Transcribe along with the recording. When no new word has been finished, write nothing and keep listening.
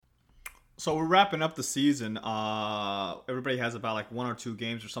So we're wrapping up the season. Everybody has about like 1 or 2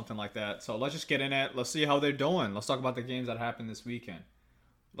 games or something like that. So let's just get in it. Let's see how they're doing. Let's talk about the games that happened this weekend.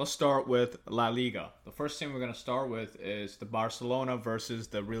 Let's start with La Liga. The first thing we're going to start with is the Barcelona versus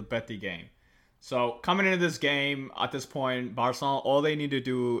the Real Betis game. So coming into this game, at this point, Barcelona, all they need to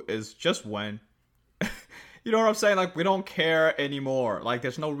do is just win. You know what I'm saying? Like, we don't care anymore. Like,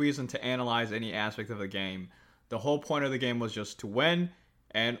 there's no reason to analyze any aspect of the game. The whole point of the game was just to win.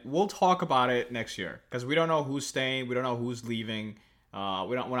 And we'll talk about it next year. Because we don't know who's staying. We don't know who's leaving.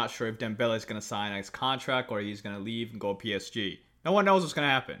 We're not sure if Dembele is going to sign his contract or he's going to leave and go PSG. No one knows what's going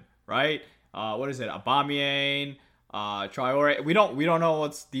to happen, right? What is it? Aubameyang, Traore. We don't know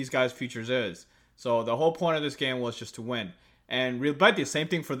what these guys' futures is. So the whole point of this game was just to win. And Real Betis, same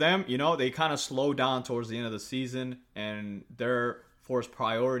thing for them. You know, they kind of slowed down towards the end of the season. And their first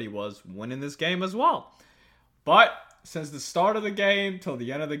priority was winning this game as well. But since the start of the game till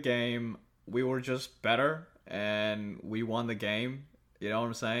the end of the game, we were just better. And we won the game. You know what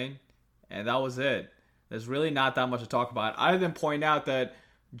I'm saying? And that was it. There's really not that much to talk about. Other than point out that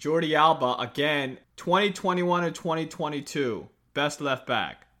Jordi Alba, again, 2021 and 2022, best left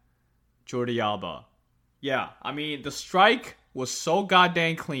back. Jordi Alba. Yeah, I mean, the strike was so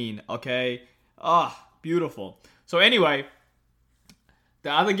goddamn clean, okay? Beautiful. So anyway,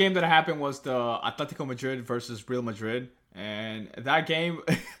 the other game that happened was the Atletico Madrid versus Real Madrid. And that game,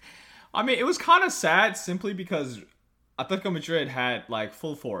 I mean, it was kind of sad simply because Atletico Madrid had, like,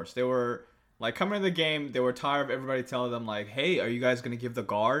 full force. They were, like, coming into the game, they were tired of everybody telling them, like, hey, are you guys going to give the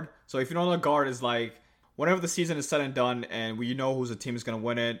guard? So if you don't know, the guard is, like, whenever the season is said and done and you know who's a team is going to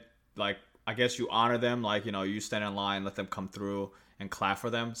win it, like, I guess you honor them, like, you know, you stand in line, let them come through and clap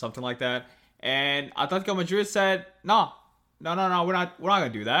for them, something like that. And Atletico Madrid said, no, we're not gonna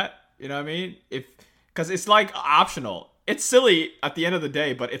do that. You know what I mean? Because it's like optional. It's silly at the end of the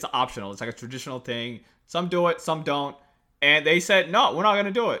day, but it's optional. It's like a traditional thing. Some do it, some don't. And they said, no, we're not gonna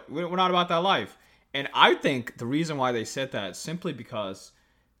do it. We're not about that life. And I think the reason why they said that is simply because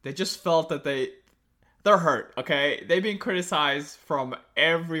they just felt that they're hurt, okay? They've been criticized from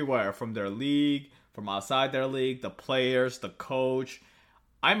everywhere, from their league, from outside their league, the players, the coach.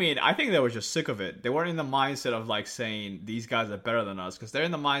 I mean, I think they were just sick of it. They weren't in the mindset of, like, saying these guys are better than us, because they're in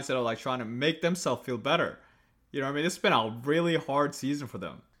the mindset of, like, trying to make themselves feel better. You know what I mean? It's been a really hard season for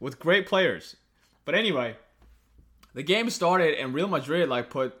them with great players. But anyway, the game started and Real Madrid, like,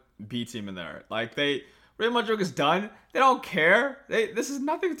 put B team in there. Like, Real Madrid is done. They don't care. This is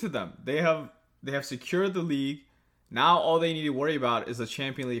nothing to them. They have secured the league. Now all they need to worry about is the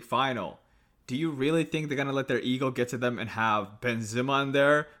Champions League final. Do you really think they're going to let their ego get to them and have Benzema in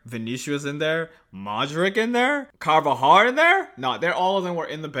there, Vinicius in there, Modric in there, Carvajal in there? No, all of them were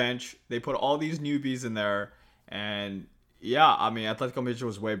in the bench. They put all these newbies in there. And yeah, I mean, Atletico Madrid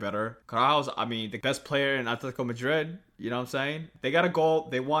was way better. Carvajal's, I mean, the best player in Atletico Madrid. You know what I'm saying? They got a goal.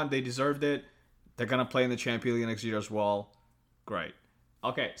 They won. They deserved it. They're going to play in the Champions League next year as well. Great.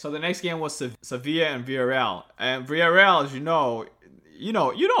 Okay, so the next game was Sevilla and Villarreal. And Villarreal, as you know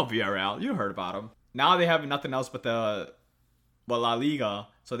Villarreal. You heard about them. Now they have nothing else but La Liga,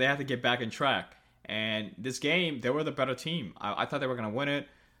 so they have to get back in track. And this game, they were the better team. I thought they were going to win it.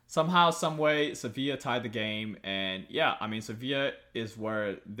 Somehow, some way, Sevilla tied the game. And yeah, I mean, Sevilla is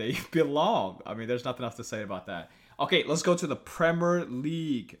where they belong. I mean, there's nothing else to say about that. Okay, let's go to the Premier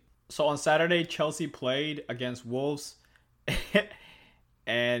League. So on Saturday, Chelsea played against Wolves.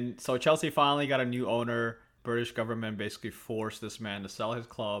 And so Chelsea finally got a new owner. British government basically forced this man to sell his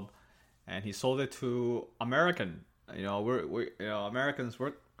club, and he sold it to American. You know, we Americans,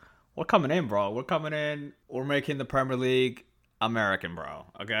 we're coming in, bro. We're coming in. We're making the Premier League American, bro.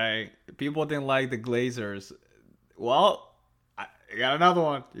 Okay, people didn't like the Glazers. Well, you got another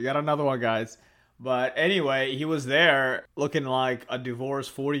one. You got another one, guys. But anyway, he was there looking like a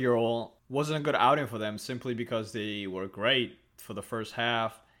divorced 40-year-old. Wasn't a good outing for them simply because they were great for the first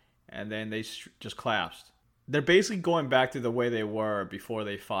half, and then they just collapsed. They're basically going back to the way they were before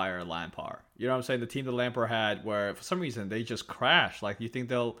they fired Lampard. You know what I'm saying? The team that Lampard had, where for some reason they just crash. Like, you think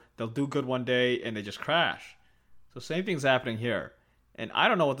they'll do good one day and they just crash. So same thing's happening here. And I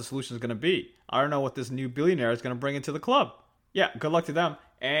don't know what the solution is going to be. I don't know what this new billionaire is going to bring into the club. Yeah, good luck to them.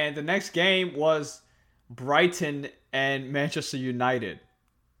 And the next game was Brighton and Manchester United.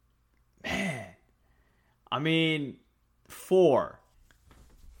 Man, I mean,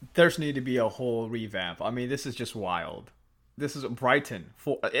 there's need to be a whole revamp. I mean, this is just wild. This is Brighton.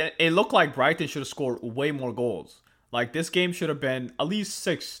 It looked like Brighton should have scored way more goals. Like, this game should have been at least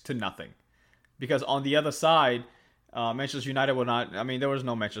 6-0. Because on the other side, Manchester United will not... I mean, there was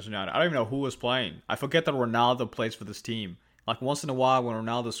no Manchester United. I don't even know who was playing. I forget that Ronaldo plays for this team. Like once in a while when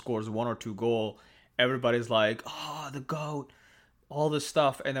Ronaldo scores one or two goal, everybody's like, oh, the GOAT, all this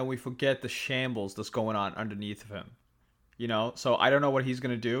stuff. And then we forget the shambles that's going on underneath of him. So I don't know what he's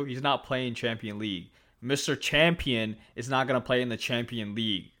going to do. He's not playing Champion League. Mr. Champion is not going to play in the Champion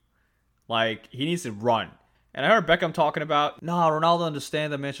League. Like, he needs to run. And I heard Beckham talking about, no, Ronaldo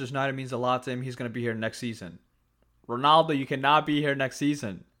understands that Manchester United means a lot to him. He's going to be here next season. Ronaldo, you cannot be here next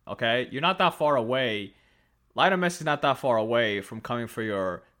season, okay? You're not that far away. Lionel Messi's not that far away from coming for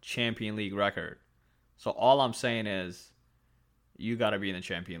your Champion League record. So all I'm saying is, you got to be in the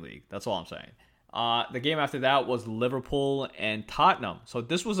Champion League. That's all I'm saying. The game after that was Liverpool and Tottenham. So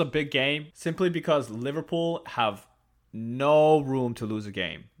this was a big game simply because Liverpool have no room to lose a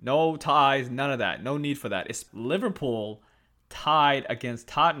game. No ties, none of that. No need for that. It's Liverpool tied against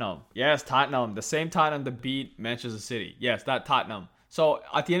Tottenham. Yes, Tottenham. The same Tottenham that beat Manchester City. Yes, that Tottenham. So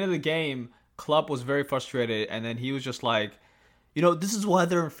at the end of the game, Klopp was very frustrated. And then he was just like, this is why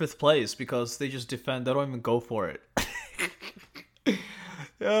they're in fifth place. Because they just defend. They don't even go for it.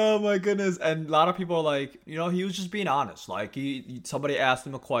 Oh my goodness. And a lot of people are like, he was just being honest. Like somebody asked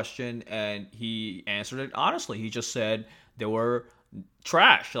him a question and he answered it honestly. He just said they were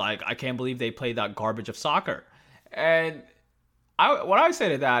trash. Like, I can't believe they played that garbage of soccer. And what I say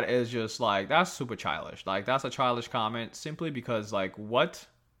to that is just like, that's super childish. Like, that's a childish comment simply because, like, what?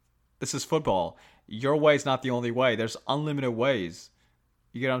 This is football. Your way is not the only way. There's unlimited ways.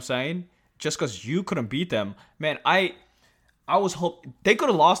 You get what I'm saying? Just because you couldn't beat them. Man, I was they could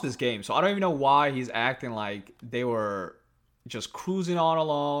have lost this game. So I don't even know why he's acting like they were just cruising on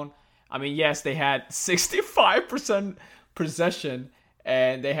alone. I mean, yes, they had 65% possession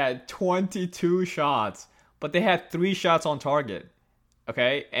and they had 22 shots, but they had 3 shots on target.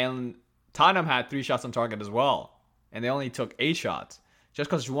 Okay? And Tottenham had 3 shots on target as well. And they only took 8 shots. Just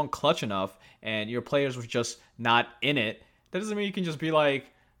because you weren't clutch enough and your players were just not in it, that doesn't mean you can just be like,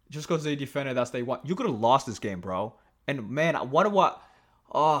 just because they defended, that's they want. You could have lost this game, bro. And man, I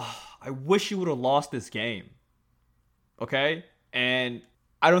wish you would have lost this game. Okay? And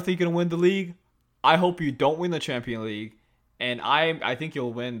I don't think you're going to win the league. I hope you don't win the Champions League. And I think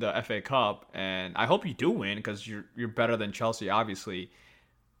you'll win the FA Cup. And I hope you do win because you're better than Chelsea, obviously.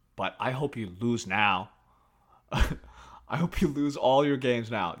 But I hope you lose now. I hope you lose all your games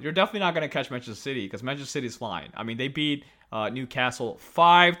now. You're definitely not going to catch Manchester City because Manchester City's flying. I mean, they beat Newcastle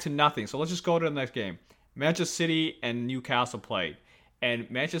 5-0. So let's just go to the next game. Manchester City and Newcastle played. And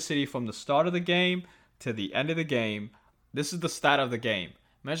Manchester City, from the start of the game to the end of the game, this is the stat of the game.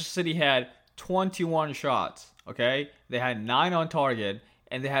 Manchester City had 21 shots, okay? They had 9 on target,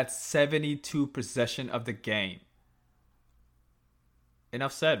 and they had 72 possession of the game.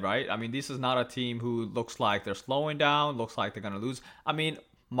 Enough said, right? I mean, this is not a team who looks like they're slowing down, looks like they're going to lose. I mean,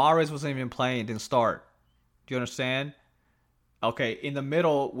 Mahrez wasn't even playing, didn't start. Do you understand? Okay, in the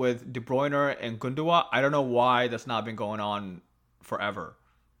middle with De Bruyne and Gundogan, I don't know why that's not been going on forever.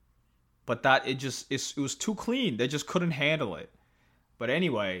 But it was too clean. They just couldn't handle it. But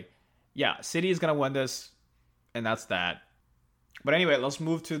anyway, yeah, City is going to win this, and that's that. But anyway, let's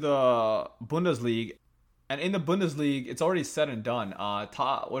move to the Bundesliga. And in the Bundesliga, it's already said and done.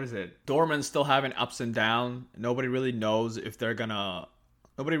 What is it? Dortmund's still having ups and downs. Nobody really knows if they're going to...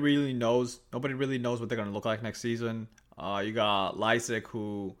 Nobody really knows what they're going to look like next season. You got Leipzig,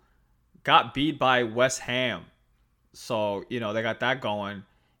 who got beat by West Ham. So, they got that going.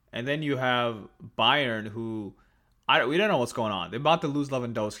 And then you have Bayern, who we don't know what's going on. They're about to lose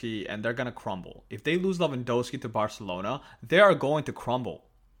Lewandowski, and they're going to crumble. If they lose Lewandowski to Barcelona, they are going to crumble.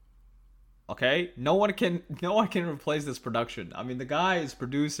 Okay? No one can replace this production. I mean, the guy is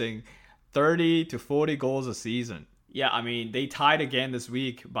producing 30 to 40 goals a season. Yeah, I mean, they tied again this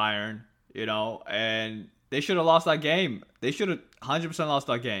week, Bayern, and they should have lost that game. They should have 100% lost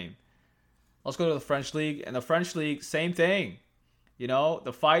that game. Let's go to the French League. And the French League, same thing.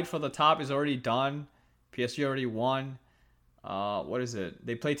 The fight for the top is already done. PSG already won. What is it?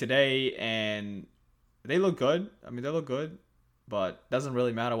 They play today, and they look good. I mean, they look good. But it doesn't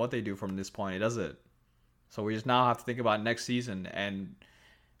really matter what they do from this point, does it? So we just now have to think about next season. And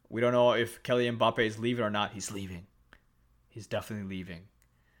we don't know if Kylian Mbappe is leaving or not. He's leaving. He's definitely leaving.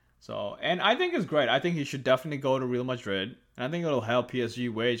 So, and I think it's great. I think he should definitely go to Real Madrid. And I think it'll help PSG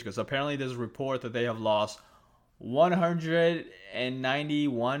wage because apparently there's a report that they have lost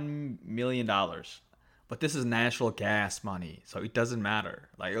 $191 million. But this is natural gas money. So it doesn't matter.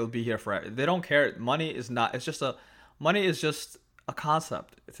 Like, it'll be here forever. They don't care. Money is just a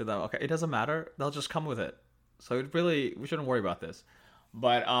concept to them. Okay, it doesn't matter. They'll just come with it. So we shouldn't worry about this.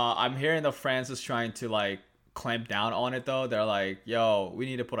 But I'm hearing that France is trying to clamp down on it though. They're like, yo, we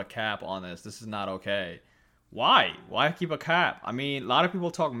need to put a cap on this. This is not okay. Why? Why keep a cap? I mean, a lot of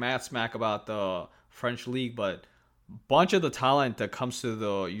people talk mad smack about the French league, but bunch of the talent that comes to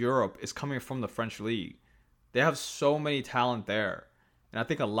the Europe is coming from the French league. They have so many talent there. And I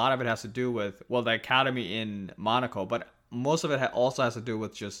think a lot of it has to do with, well, the academy in Monaco, but most of it also has to do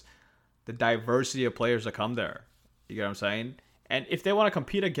with just the diversity of players that come there. You get what I'm saying? And if they want to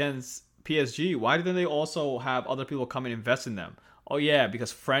compete against PSG, why didn't they also have other people come and invest in them? Oh yeah,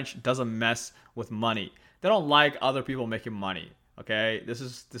 because French doesn't mess with money. They don't like other people making money. Okay, this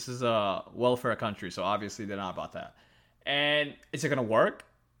is a welfare country, so obviously they're not about that. And is it gonna work?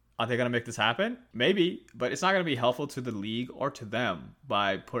 Are they gonna make this happen? Maybe, but it's not gonna be helpful to the league or to them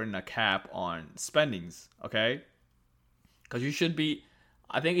by putting a cap on spendings. Okay, because you should be.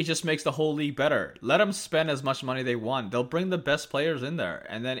 I think it just makes the whole league better. Let them spend as much money they want. They'll bring the best players in there,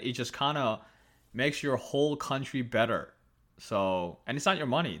 and then it just kind of makes your whole country better. So, and it's not your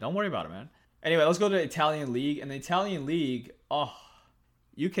money. Don't worry about it, man. Anyway, let's go to the Italian league. And the Italian league, oh,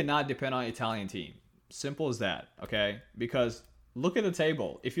 you cannot depend on an Italian team. Simple as that, okay? Because look at the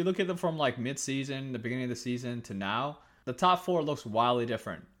table. If you look at them from like mid-season, the beginning of the season to now, the top four looks wildly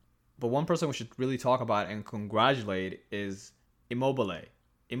different. But one person we should really talk about and congratulate is Immobile.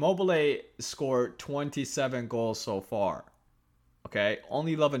 Immobile scored 27 goals so far. Okay?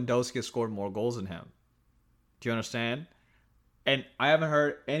 Only Lewandowski has scored more goals than him. Do you understand? And I haven't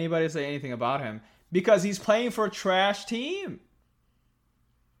heard anybody say anything about him because he's playing for a trash team.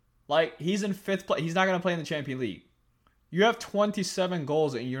 Like, he's in fifth place. He's not going to play in the Champions League. You have 27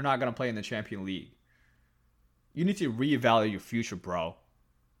 goals and you're not going to play in the Champions League. You need to reevaluate your future, bro.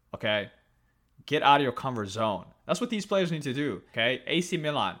 Okay? Get out of your comfort zone. That's what these players need to do. Okay? AC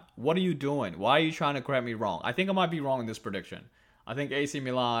Milan, what are you doing? Why are you trying to correct me wrong? I think I might be wrong in this prediction. I think AC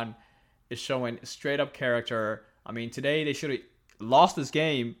Milan is showing straight up character. I mean, today they should have lost this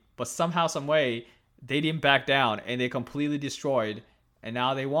game, but somehow, some way, they didn't back down and they completely destroyed, and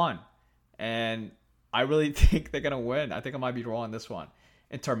now they won. And I really think they're gonna win. I think I might be wrong on this one.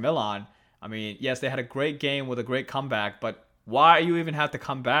 Inter Milan, I mean, yes, they had a great game with a great comeback, but why you even have to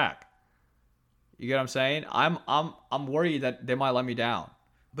come back? You get what I'm saying? I'm worried that they might let me down.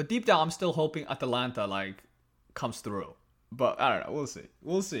 But deep down, I'm still hoping Atalanta like comes through. But I don't know. We'll see.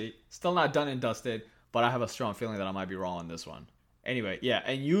 We'll see. Still not done and dusted, but I have a strong feeling that I might be wrong on this one. Anyway, yeah,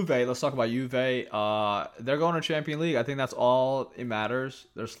 and Juve, let's talk about Juve. They're going to Champions League. I think that's all it matters.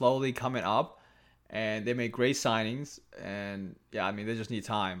 They're slowly coming up, and they made great signings. And, yeah, I mean, they just need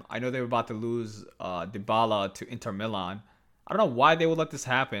time. I know they were about to lose Dybala to Inter Milan. I don't know why they would let this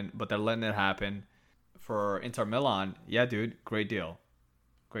happen, but they're letting it happen. For Inter Milan, yeah, dude, great deal.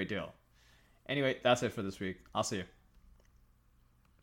 Great deal. Anyway, that's it for this week. I'll see you.